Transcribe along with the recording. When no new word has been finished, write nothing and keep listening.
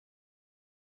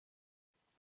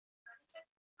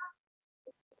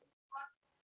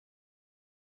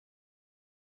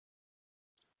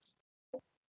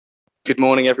Good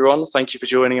morning, everyone. Thank you for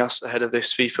joining us ahead of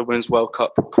this FIFA Women's World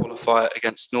Cup qualifier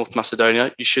against North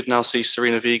Macedonia. You should now see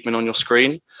Sarina Wiegman on your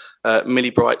screen.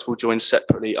 Millie Bright will join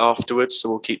separately afterwards, so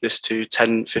we'll keep this to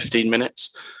 10-15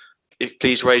 minutes.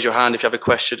 Please raise your hand if you have a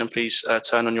question and please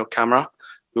turn on your camera.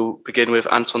 We'll begin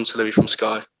with Anton Tillery from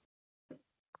Sky.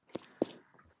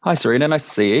 Hi, Sarina. Nice to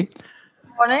see you.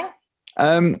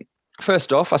 Morning.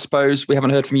 First off, I suppose we haven't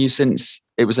heard from you since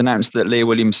it was announced that Leah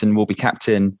Williamson will be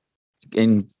captain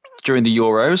during the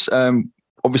Euros.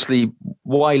 Obviously,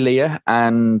 why Leah,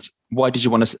 and why did you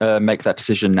want to make that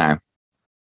decision now?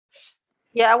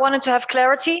 Yeah, I wanted to have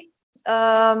clarity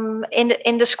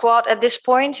in the squad at this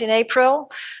point in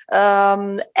April,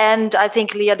 and I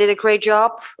think Leah did a great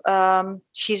job.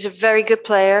 She's a very good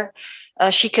player.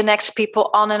 She connects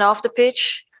people on and off the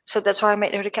pitch, so that's why I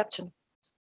made her the captain.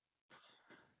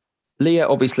 Leah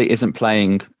obviously isn't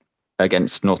playing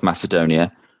against North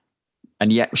Macedonia,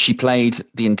 and yet she played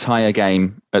the entire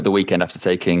game at the weekend after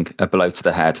taking a blow to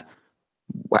the head.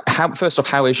 First off,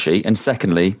 how is she? And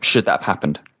secondly, should that have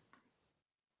happened?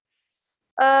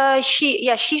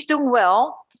 She's doing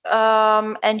well.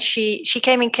 And she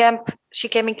came in camp. She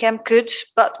came in camp good,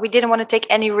 but we didn't want to take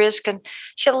any risk, and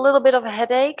she had a little bit of a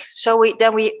headache. So we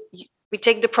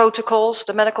take the protocols,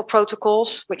 the medical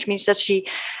protocols, which means that she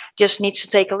just needs to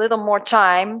take a little more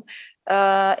time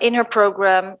in her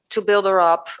program to build her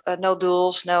up. No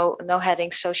duels, no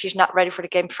headings. So she's not ready for the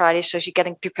game Friday. So she's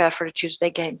getting prepared for the Tuesday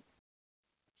game.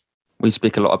 We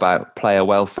speak a lot about player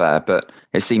welfare, but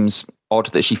it seems odd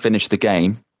that she finished the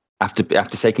game after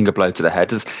taking a blow to the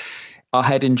head. Are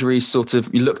head injuries sort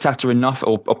of, you looked at her enough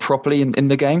or properly in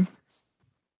the game?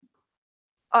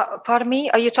 Pardon me?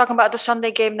 Are you talking about the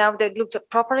Sunday game now? They looked at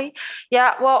properly?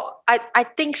 Yeah, well, I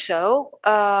think so.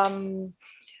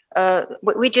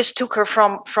 We just took her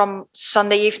from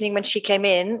Sunday evening when she came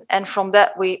in, and from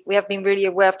that we have been really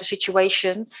aware of the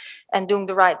situation and doing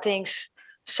the right things.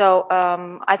 So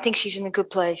I think she's in a good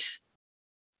place.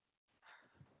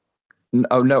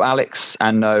 No Alex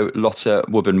and no Lotte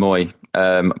Wubben-Moy.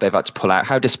 They've had to pull out.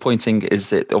 How disappointing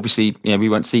is it? Obviously, we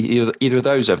won't see either of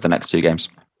those over the next two games.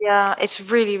 Yeah, it's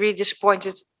really, really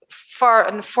disappointed. Far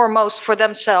and foremost for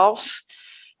themselves.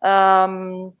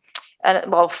 And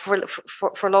well,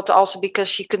 for Lotte also because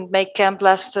she couldn't make camp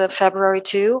last February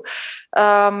too.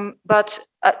 But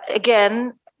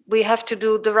again, we have to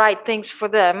do the right things for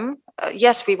them.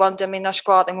 Yes, we want them in our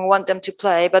squad and we want them to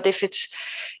play. But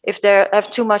if they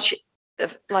have too much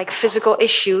like physical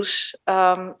issues,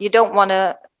 you don't want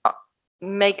to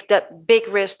make that big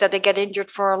risk that they get injured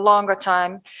for a longer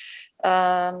time.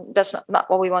 That's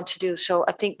not what we want to do. So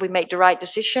I think we made the right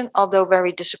decision, although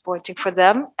very disappointing for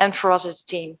them and for us as a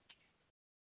team.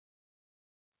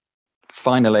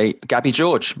 Finally, Gabby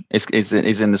George is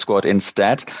in the squad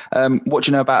instead. What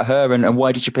do you know about her, and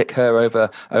why did you pick her over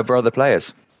other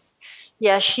players?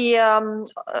 Yeah, she.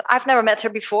 I've never met her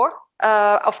before.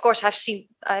 Of course, I've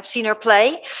seen her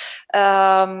play,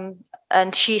 and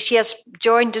she has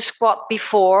joined the squad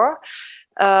before.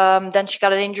 Then she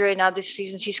got an injury. Now this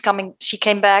season she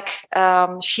came back.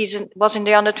 Was in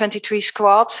the under-23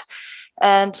 squad.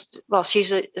 And well,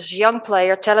 she's a young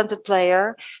player, talented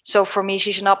player. So for me,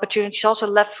 she's an opportunity. She's also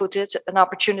left-footed, an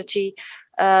opportunity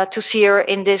to see her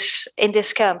in this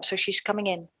camp. So she's coming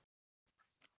in.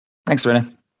 Thanks,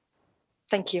 Sarina.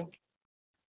 Thank you.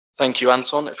 Thank you,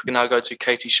 Anton. If we can now go to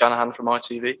Katie Shanahan from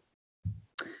ITV.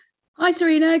 Hi,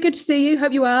 Sarina. Good to see you.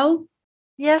 Hope you're well.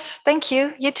 Yes, thank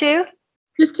you. You too.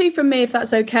 Just two from me, if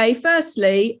that's okay.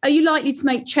 Firstly, are you likely to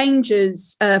make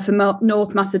changes for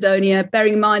North Macedonia,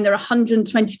 bearing in mind there are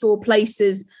 124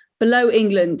 places below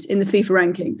England in the FIFA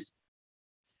rankings?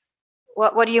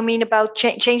 What do you mean about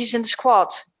changes in the squad?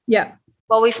 Yeah.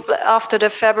 Well, after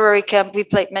the February camp, we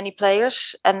played many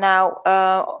players, and now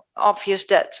obvious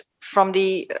that from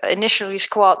the initially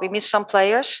squad we missed some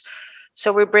players,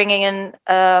 so we're bringing in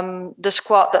the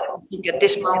squad that I think at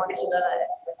this moment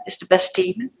is the best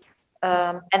team.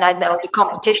 And I know the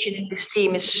competition in this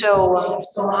team is so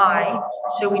high,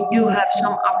 so we do have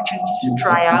some opportunities to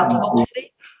try out,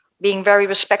 hopefully, being very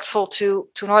respectful to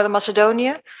Northern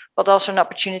Macedonia, but also an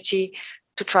opportunity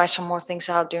to try some more things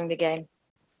out during the game.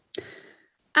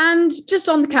 And just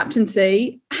on the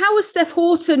captaincy, how was Steph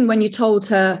Horton when you told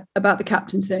her about the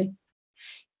captaincy?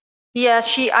 Yeah,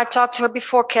 I talked to her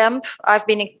before camp. I've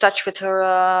been in touch with her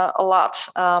a lot.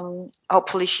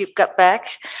 Hopefully she got back.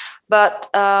 But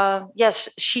yes,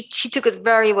 she took it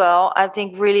very well, I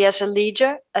think, really as a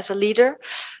leader.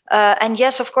 And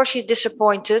yes, of course, she's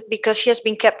disappointed because she has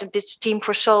been kept in this team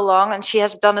for so long and she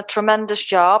has done a tremendous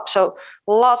job. So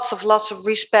lots of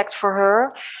respect for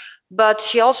her. But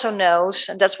she also knows,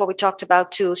 and that's what we talked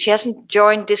about too, she hasn't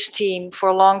joined this team for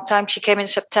a long time. She came in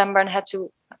September and had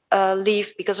to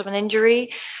leave because of an injury.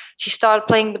 She started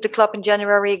playing with the club in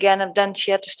January again, and then she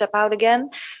had to step out again.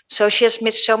 So she has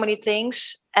missed so many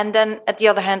things. And then at the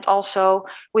other hand, also,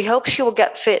 we hope she will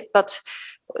get fit, but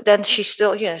then she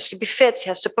still has to be fit. She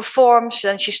has to perform.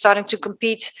 Then she's starting to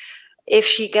compete if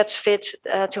she gets fit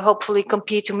to hopefully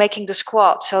compete to making the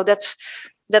squad. So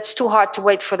that's too hard to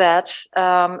wait for that.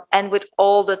 And with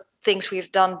all the things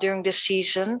we've done during this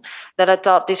season, that I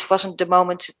thought this wasn't the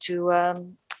moment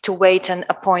to wait and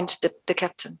appoint the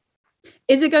captain.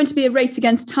 Is it going to be a race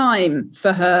against time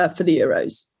for her for the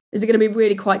Euros? Is it going to be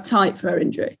really quite tight for her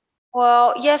injury?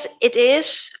 Well, yes, it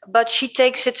is, but she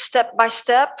takes it step by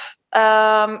step.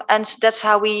 And that's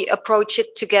how we approach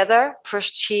it together.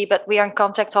 First but we are in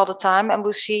contact all the time, and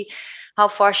we'll see how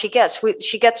far she gets.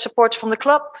 She gets support from the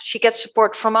club, she gets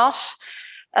support from us.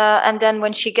 And then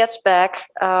when she gets back,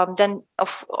 then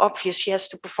obviously she has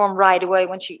to perform right away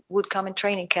when she would come in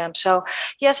training camp. So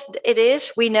yes, it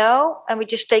is. We know, and we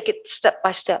just take it step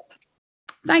by step.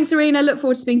 Thanks, Sarina. Look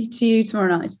forward to speaking to you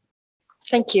tomorrow night.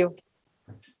 Thank you.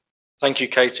 Thank you,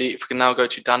 Katie. If we can now go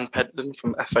to Dan Pedden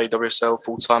from FAWSL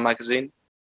Full-Time Magazine.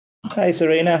 Hi,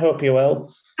 Sarina. Hope you're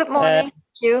well. Good morning. Thank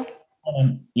you.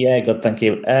 Yeah, good. Thank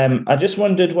you. I just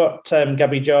wondered what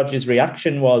Gabby George's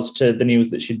reaction was to the news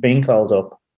that she'd been called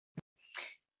up.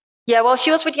 Yeah, well,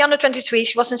 she was with the under-23.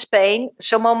 She was in Spain.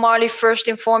 So Mo Marley first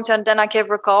informed her, and then I gave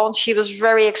her a call, and she was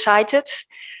very excited.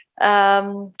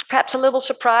 Perhaps a little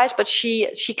surprised, but she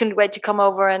couldn't wait to come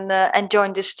over and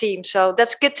join this team. So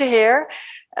that's good to hear.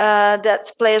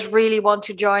 That players really want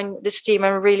to join this team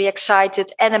and really excited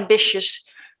and ambitious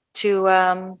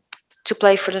to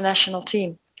play for the national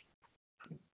team.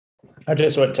 I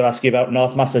just want to ask you about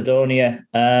North Macedonia.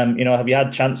 Have you had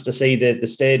a chance to see the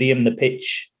stadium, the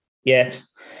pitch yet?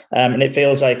 And it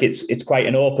feels like it's quite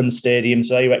an open stadium.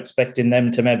 So are you expecting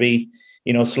them to maybe,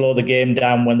 slow the game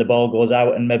down when the ball goes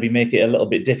out and maybe make it a little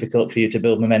bit difficult for you to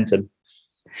build momentum?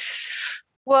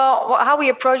 Well, how we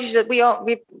approach is that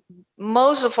we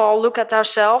most of all look at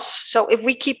ourselves. So if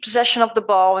we keep possession of the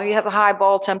ball and we have a high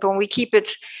ball tempo and we keep it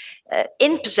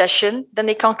in possession, then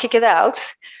they can't kick it out.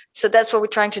 So that's what we're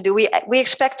trying to do. We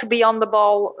expect to be on the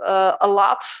ball a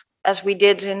lot, as we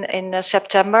did in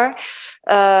September.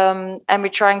 And we're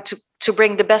trying to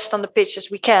bring the best on the pitch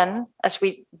as we can, as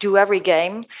we do every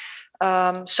game.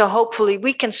 So hopefully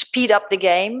we can speed up the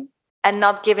game and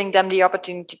not giving them the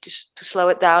opportunity to slow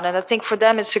it down. And I think for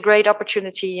them, it's a great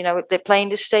opportunity. They play in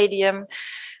the stadium,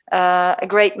 a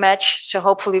great match. So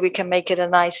hopefully we can make it a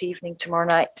nice evening tomorrow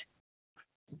night.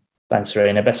 Thanks,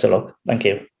 Sarina. Best of luck. Thank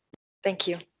you. Thank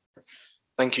you.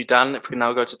 Thank you, Dan. If we can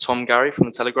now go to Tom Gary from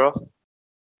The Telegraph.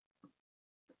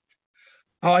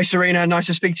 Hi, Sarina. Nice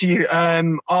to speak to you.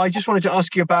 I just wanted to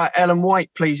ask you about Ellen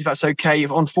White, please, if that's okay.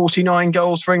 On 49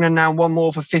 goals for England now, one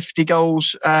more for 50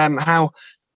 goals.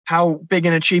 How big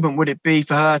an achievement would it be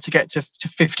for her to get to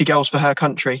 50 goals for her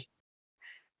country?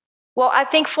 Well, I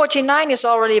think 49 is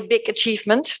already a big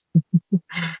achievement.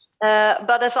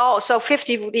 But that's also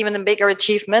 50 would even a bigger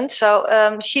achievement.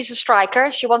 So she's a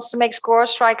striker. She wants to make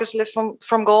scores. Strikers live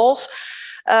from goals.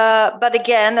 But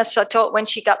again, as I told when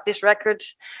she got this record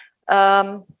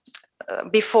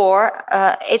before,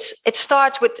 it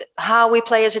starts with how we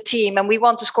play as a team, and we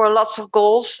want to score lots of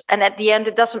goals. And at the end,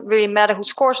 it doesn't really matter who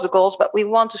scores the goals, but we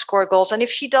want to score goals. And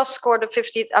if she does score the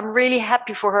 50th, I'm really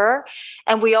happy for her,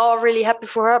 and we are really happy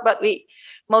for her. But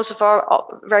most of us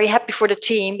are very happy for the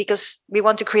team because we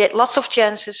want to create lots of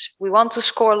chances. We want to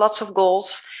score lots of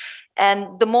goals,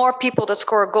 and the more people that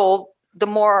score a goal, the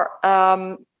more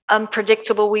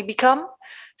unpredictable we become.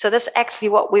 So that's actually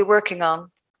what we're working on.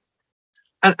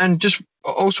 And just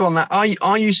also on that,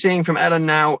 are you seeing from Ellen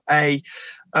now a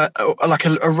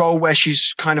role where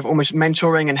she's kind of almost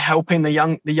mentoring and helping the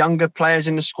younger players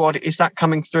in the squad? Is that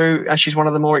coming through as she's one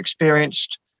of the more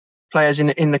experienced players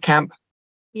in the camp?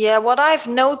 Yeah, what I've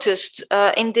noticed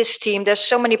in this team, there's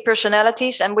so many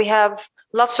personalities, and we have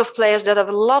lots of players that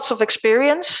have lots of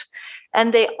experience,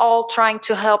 and they all trying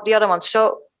to help the other ones.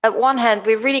 So at one hand,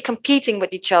 we're really competing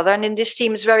with each other. And in this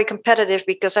team, it's very competitive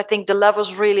because I think the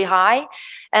level's really high.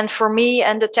 And for me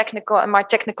and my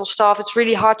technical staff, it's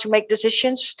really hard to make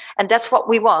decisions. And that's what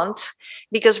we want,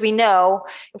 because we know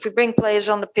if we bring players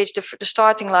on the pitch, the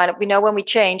starting lineup, we know when we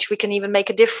change, we can even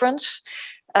make a difference.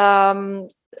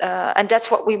 And that's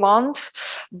what we want.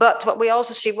 But what we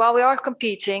also see, while we are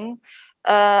competing,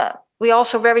 we're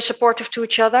also very supportive to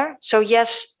each other. So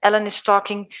yes, Ellen is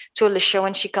talking to Alicia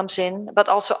when she comes in, but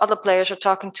also other players are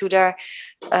talking to their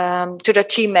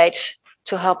teammates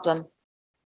to help them.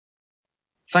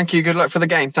 Thank you. Good luck for the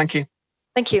game. Thank you.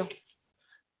 Thank you.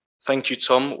 Thank you,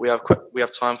 Tom. We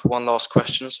have time for one last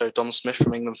question. So Dom Smith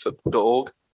from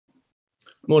englandfootball.org.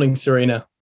 Morning, Sarina.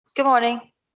 Good morning.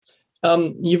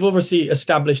 You've obviously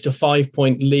established a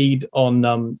 5-point lead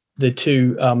on the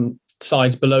two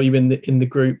sides below you in the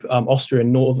group, Austria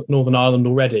and Northern Ireland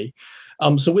already.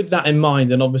 So with that in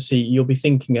mind, and obviously you'll be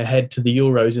thinking ahead to the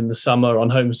Euros in the summer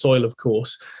on home soil, of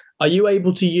course. Are you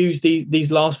able to use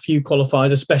these last few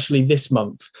qualifiers, especially this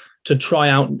month, to try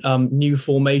out new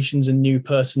formations and new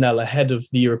personnel ahead of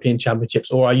the European Championships,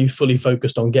 or are you fully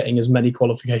focused on getting as many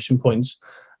qualification points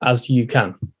as you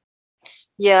can?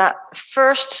 Yeah,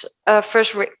 first,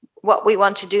 what we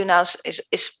want to do now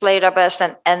is play our best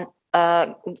and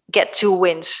get 2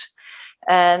 wins.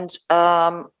 And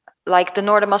like the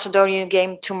North Macedonian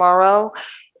game tomorrow,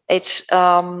 it's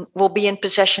we'll be in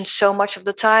possession so much of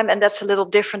the time, and that's a little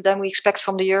different than we expect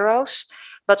from the Euros.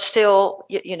 But still,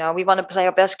 we want to play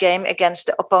our best game against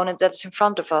the opponent that's in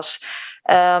front of us.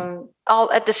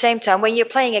 All at the same time, when you're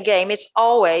playing a game, it's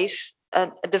always a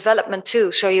development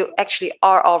too. So you actually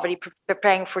are already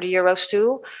preparing for the Euros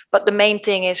too. But the main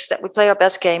thing is that we play our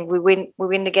best game. We win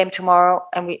the game tomorrow,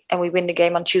 and we win the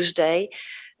game on Tuesday,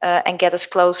 and get as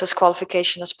close as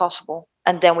qualification as possible.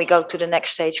 And then we go to the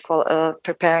next stage,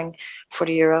 preparing for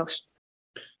the Euros.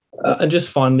 And just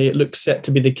finally, it looks set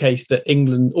to be the case that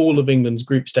all of England's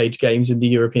group stage games in the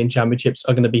European Championships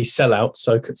are going to be sellouts,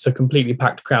 so completely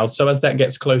packed crowds. So as that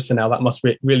gets closer now, that must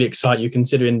really excite you,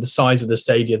 considering the size of the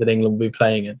stadia that England will be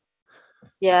playing in.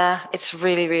 Yeah, it's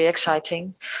really, really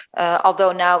exciting.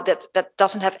 Although now that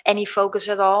doesn't have any focus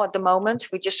at all at the moment.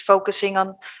 We're just focusing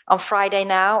on Friday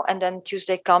now, and then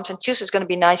Tuesday comes. And Tuesday is going to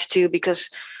be nice too, because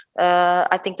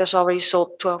I think there's already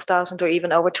sold 12,000 or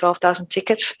even over 12,000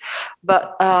 tickets.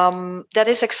 But that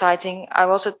is exciting. I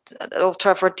was at Old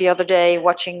Trafford the other day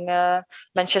watching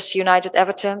Manchester United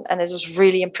Everton, and it was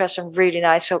really impressive, really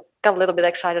nice. So got a little bit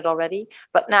excited already.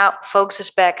 But now focus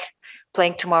is back,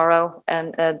 playing tomorrow,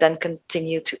 and then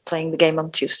continue to playing the game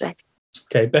on Tuesday.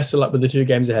 Okay, best of luck with the 2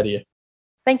 games ahead of you.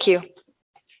 Thank you.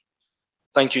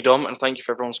 Thank you, Dom, and thank you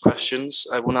for everyone's questions.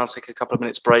 We'll now take a couple of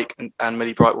minutes break, and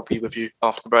Millie Bright will be with you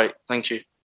after the break. Thank you.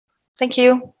 Thank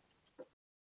you.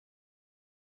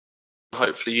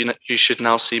 Hopefully you should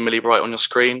now see Millie Bright on your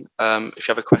screen. If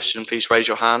you have a question, please raise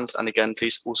your hand. And again,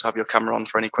 please also have your camera on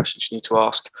for any questions you need to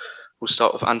ask. We'll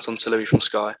start with Anton Tilley from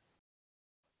Sky.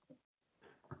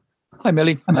 Hi,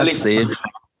 Millie. Nice to see you.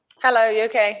 Hello, you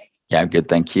okay? Yeah, I'm good,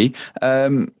 thank you.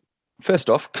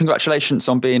 First off, congratulations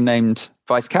on being named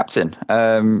vice captain.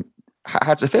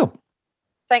 How does it feel?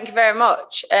 Thank you very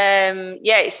much.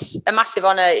 It's a massive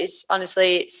honour.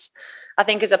 I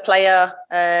think as a player,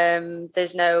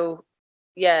 there's no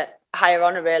higher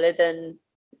honour really than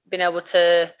being able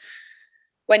to,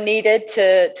 when needed,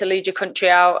 to lead your country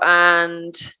out.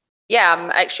 And I'm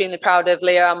extremely proud of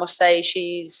Leah. I must say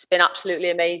she's been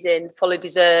absolutely amazing, fully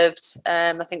deserved.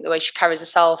 I think the way she carries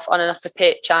herself on and off the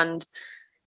pitch, and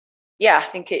I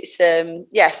think it's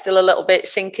still a little bit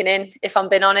sinking in, if I'm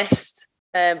being honest.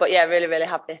 But really, really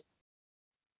happy.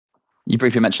 You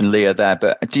briefly mentioned Leah there,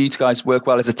 but do you guys work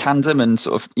well as a tandem, and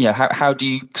sort of, how do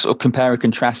you sort of compare and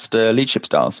contrast leadership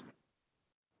styles?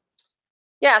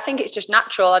 Yeah, I think it's just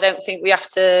natural. I don't think we have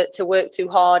to work too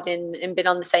hard in being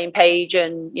on the same page,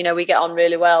 and we get on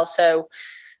really well. So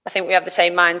I think we have the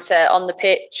same mindset on the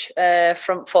pitch,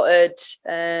 front-footed.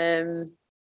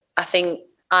 I think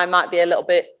I might be a little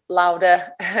bit louder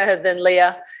than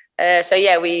Leah. I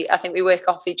think we work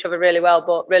off each other really well,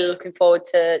 but really looking forward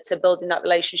to building that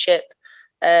relationship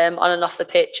on and off the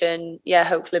pitch, and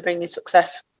hopefully bringing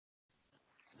success.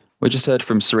 We just heard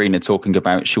from Sarina talking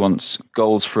about she wants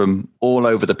goals from all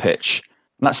over the pitch.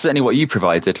 And that's certainly what you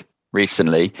provided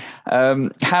recently.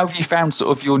 How have you found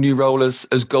sort of your new role as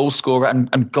goal scorer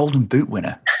and Golden Boot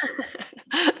winner?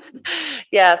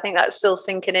 I think that's still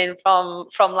sinking in from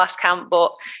last camp,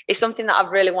 but it's something that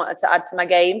I've really wanted to add to my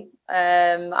game.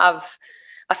 I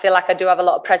feel like I do have a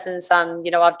lot of presence,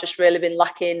 and I've just really been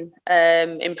lacking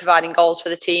in providing goals for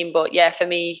the team. But for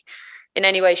me, in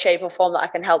any way, shape or form that I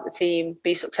can help the team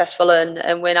be successful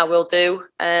and win, I will do.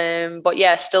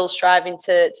 Still striving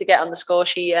to get on the score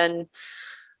sheet and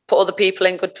put other people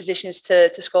in good positions to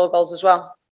score goals as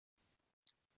well.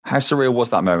 How surreal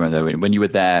was that moment, though, when you were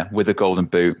there with the Golden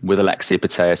Boot, with Alexia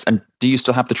Putellas? And do you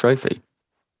still have the trophy?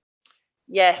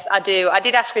 Yes, I do. I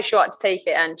did ask her if she wanted to take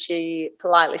it, and she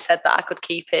politely said that I could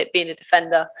keep it, being a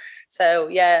defender. So,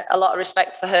 a lot of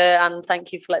respect for her, and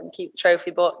thank you for letting me keep the trophy.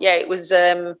 But, it was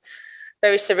very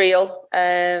surreal.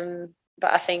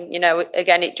 But I think,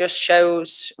 again, it just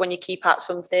shows when you keep at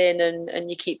something and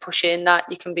you keep pushing that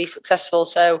you can be successful.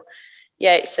 So,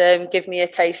 it's given me a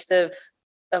taste of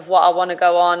what I want to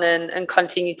go on and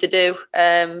continue to do.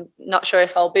 Not sure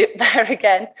if I'll be up there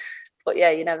again, but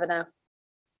yeah, you never know.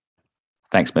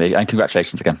 Thanks, Millie, and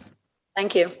congratulations again.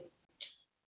 Thank you.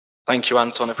 Thank you,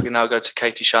 Anton. If we can now go to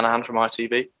Katie Shanahan from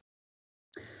ITV.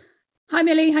 Hi,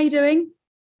 Millie. How are you doing?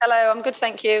 Hello, I'm good,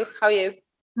 thank you. How are you?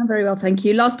 I'm very well, thank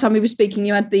you. Last time we were speaking,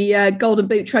 you had the Golden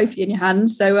Boot trophy in your hand,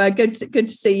 so good to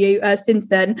see you since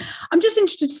then. I'm just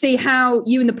interested to see how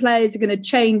you and the players are going to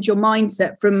change your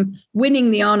mindset from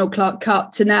winning the Arnold Clark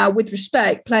Cup to now, with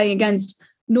respect, playing against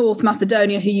North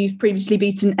Macedonia, who you've previously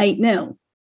beaten 8-0.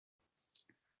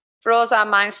 For us, our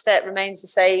mindset remains the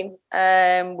same.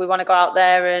 We want to go out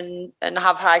there and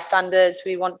have high standards.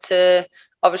 We want to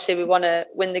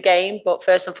win the game, but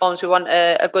first and foremost, we want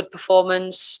a good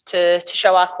performance to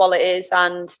show our qualities.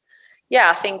 And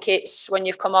yeah, I think it's when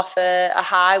you've come off a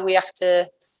high, we have to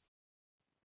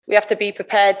be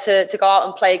prepared to go out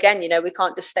and play again. You know, we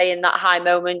can't just stay in that high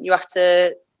moment. You have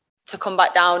to come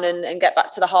back down and get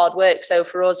back to the hard work. So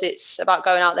for us, it's about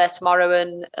going out there tomorrow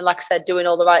and like I said, doing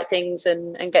all the right things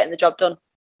and getting the job done.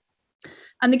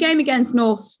 And the game against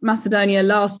North Macedonia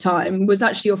last time was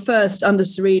actually your first under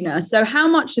Sarina. So how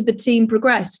much have the team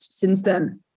progressed since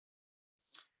then?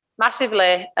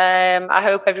 Massively. I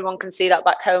hope everyone can see that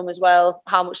back home as well,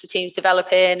 how much the team's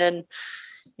developing. And,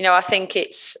 you know, I think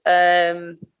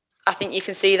I think you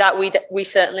can see that. We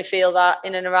certainly feel that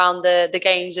in and around the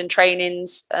games and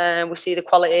trainings. We see the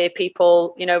quality of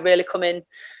people, you know, really coming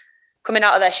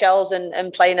out of their shells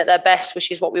and playing at their best, which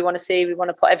is what we want to see. We want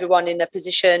to put everyone in a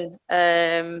position,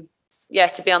 to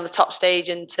be on the top stage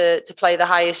and to play the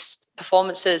highest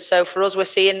performances. So for us, we're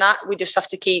seeing that. We just have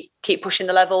to keep pushing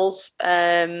the levels.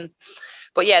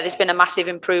 But yeah, there's been a massive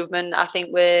improvement. I think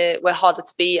we're harder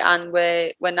to beat, and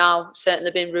we're now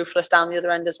certainly being ruthless down the other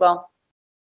end as well.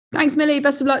 Thanks, Millie.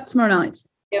 Best of luck tomorrow night.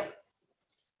 Yeah.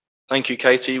 Thank you,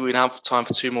 Katie. We now have time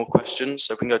for 2 more questions.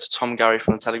 So if we can go to Tom Gary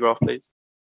from the Telegraph, please.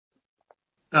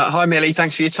 Hi, Millie.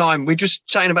 Thanks for your time. We're just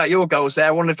chatting about your goals there.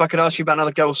 I wondered if I could ask you about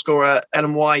another goal scorer,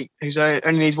 Ellen White, who's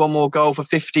only needs 1 more goal for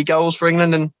 50 goals for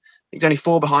England, and he's only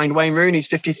 4 behind Wayne Rooney's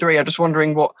 53. I'm just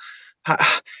wondering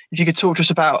if you could talk to us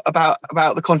about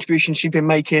the contribution she's been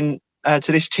making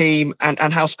to this team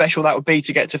and how special that would be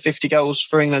to get to 50 goals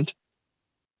for England.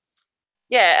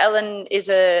 Yeah, Ellen is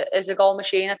a goal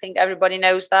machine. I think everybody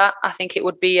knows that. I think it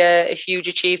would be a huge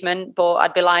achievement, but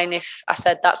I'd be lying if I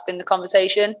said that's been the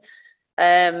conversation.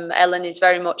 Ellen is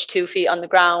very much 2 feet on the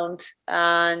ground,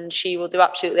 and she will do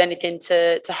absolutely anything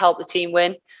to help the team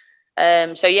win.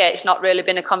 So yeah, it's not really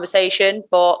been a conversation,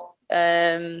 but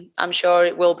I'm sure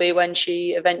it will be when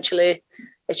she eventually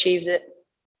achieves it.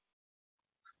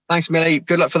 Thanks, Millie.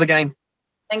 Good luck for the game.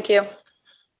 Thank you.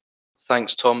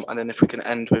 Thanks, Tom. And then if we can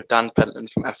end with Dan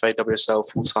Pentland from FAWSL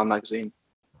Full-Time Magazine.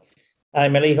 Hi,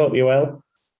 Millie. Hope you're well.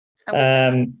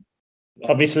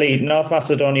 Obviously, North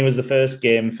Macedonia was the first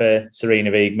game for Sarina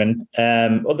Wiegman.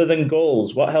 Other than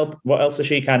goals, what else has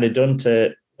she kind of done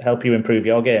to help you improve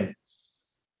your game?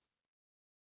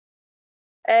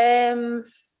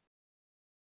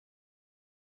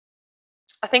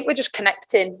 I think we're just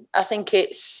connecting. I think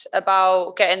it's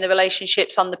about getting the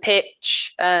relationships on the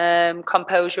pitch,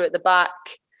 composure at the back,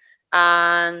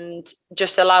 and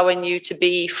just allowing you to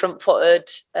be front-footed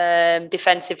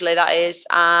defensively, that is.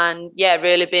 And, yeah,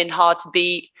 really being hard to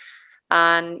beat.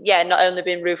 And, yeah, not only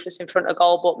being ruthless in front of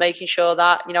goal, but making sure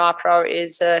that, you know, our priority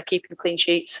is keeping clean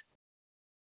sheets.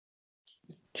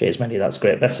 Cheers, Millie. That's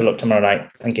great. Best of luck tomorrow night.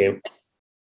 Thank you.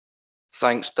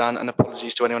 Thanks, Dan, and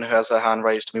apologies to anyone who has their hand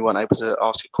raised and we weren't able to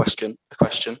ask a question.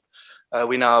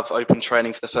 We now have open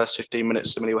training for the first 15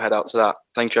 minutes, so Millie will head out to that.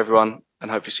 Thank you, everyone,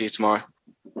 and hope to see you tomorrow.